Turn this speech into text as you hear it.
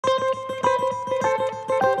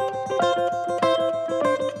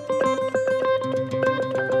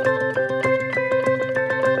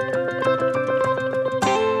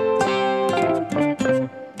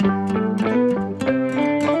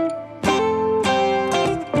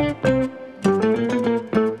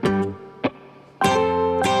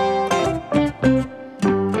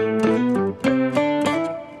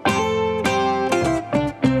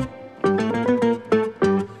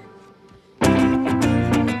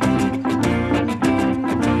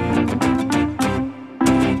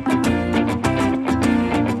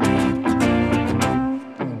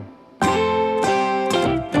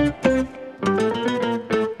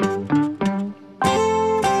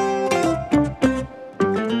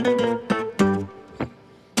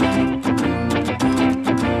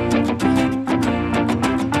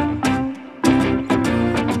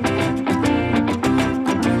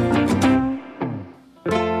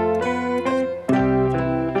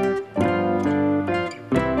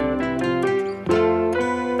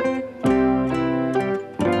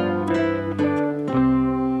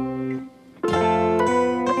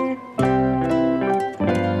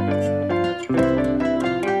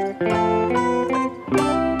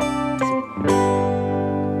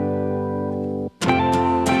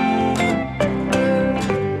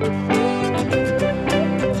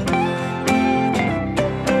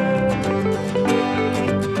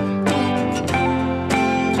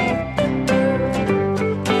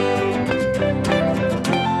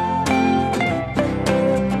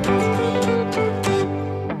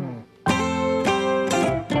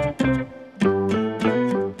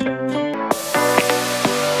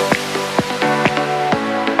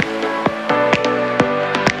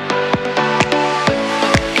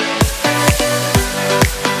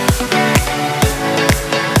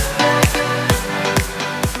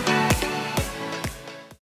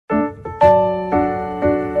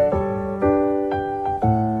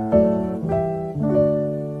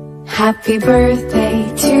Happy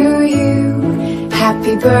birthday to you.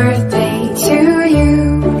 Happy birthday to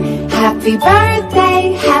you. Happy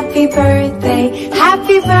birthday, happy birthday,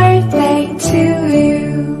 happy birthday to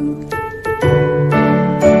you.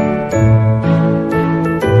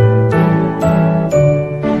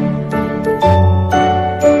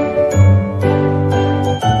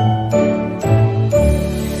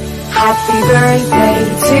 Happy birthday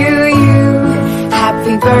to you.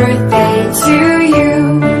 Happy birthday to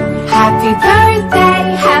you. Happy birthday,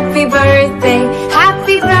 happy birthday,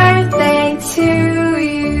 happy birthday to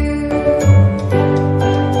you.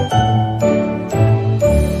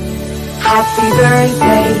 Happy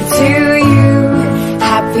birthday to you.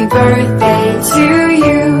 Happy birthday to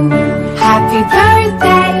you. Happy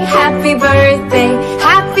birthday, happy birthday,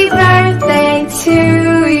 happy birthday to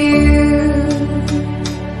you.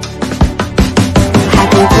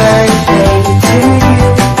 Happy birthday to you.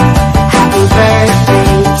 Happy birthday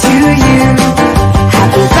to you.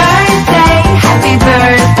 Happy birthday, happy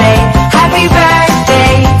birthday, happy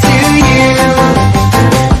birthday to you.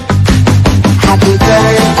 Happy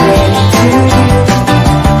birthday to you.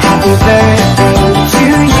 Happy birthday to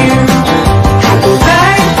you. Happy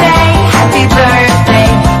birthday, happy birthday,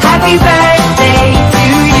 happy birthday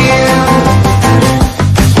to you.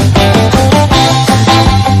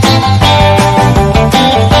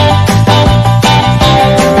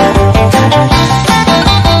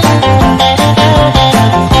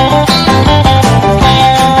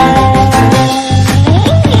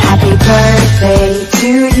 Happy birthday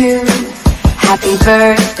to you. Happy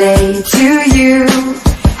birthday to you.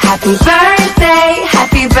 Happy birthday,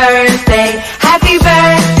 happy birthday, happy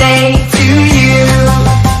birthday to you.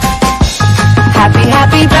 Happy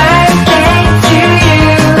birthday to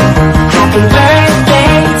you. Happy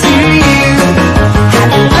birthday to you.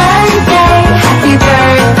 Happy birthday, happy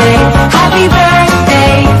birthday, happy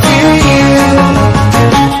birthday to you.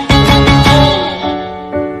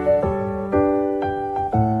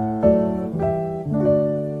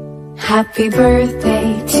 Happy birthday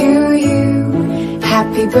to you.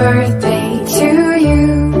 Happy birthday to you.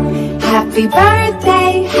 Happy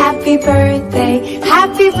birthday, happy birthday,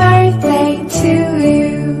 happy birthday to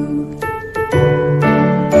you.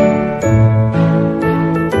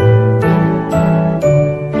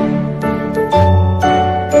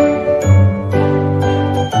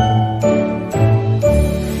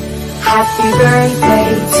 Happy birthday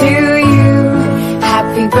to you.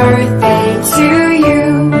 Happy birthday to you.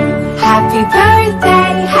 Happy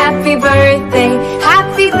birthday, happy birthday,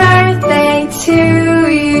 happy birthday to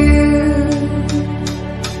you.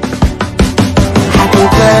 Happy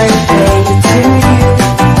birthday to you.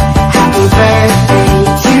 Happy birthday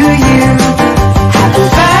to you. Happy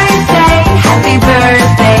birthday, happy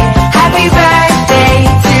birthday, happy birthday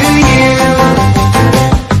to you.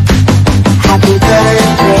 Happy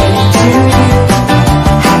birthday to you.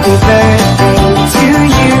 Happy birthday to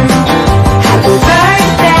you. Happy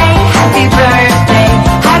birthday, happy birthday,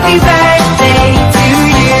 happy birthday to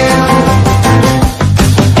you.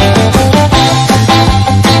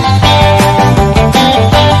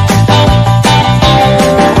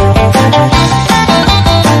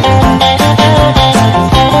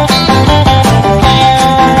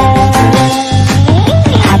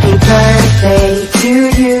 Happy birthday to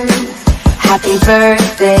you. Happy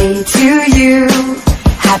birthday to you.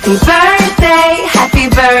 Happy birthday, happy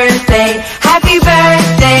birthday, happy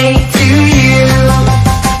birthday to you.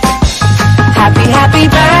 Happy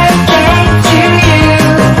birthday to you.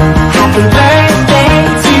 Happy birthday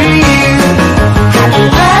to you. Happy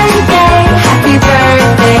birthday, happy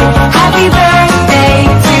birthday, happy birthday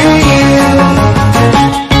to you.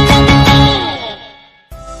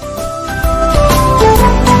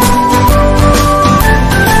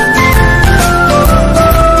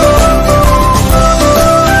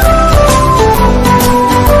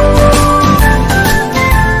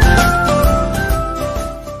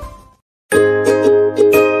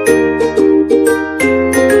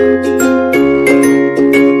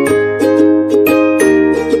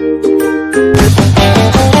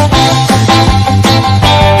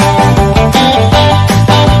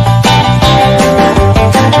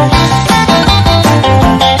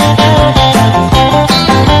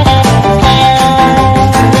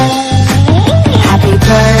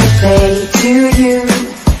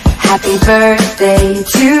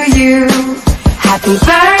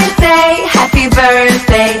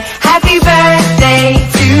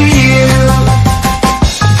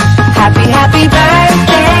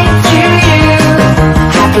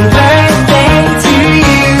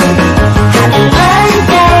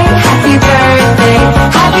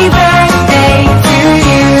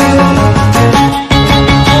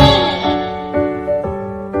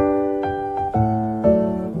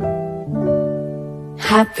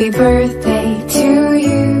 Happy birthday to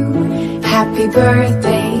you. Happy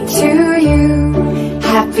birthday to you.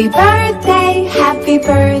 Happy birthday, happy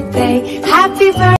birthday, happy birthday.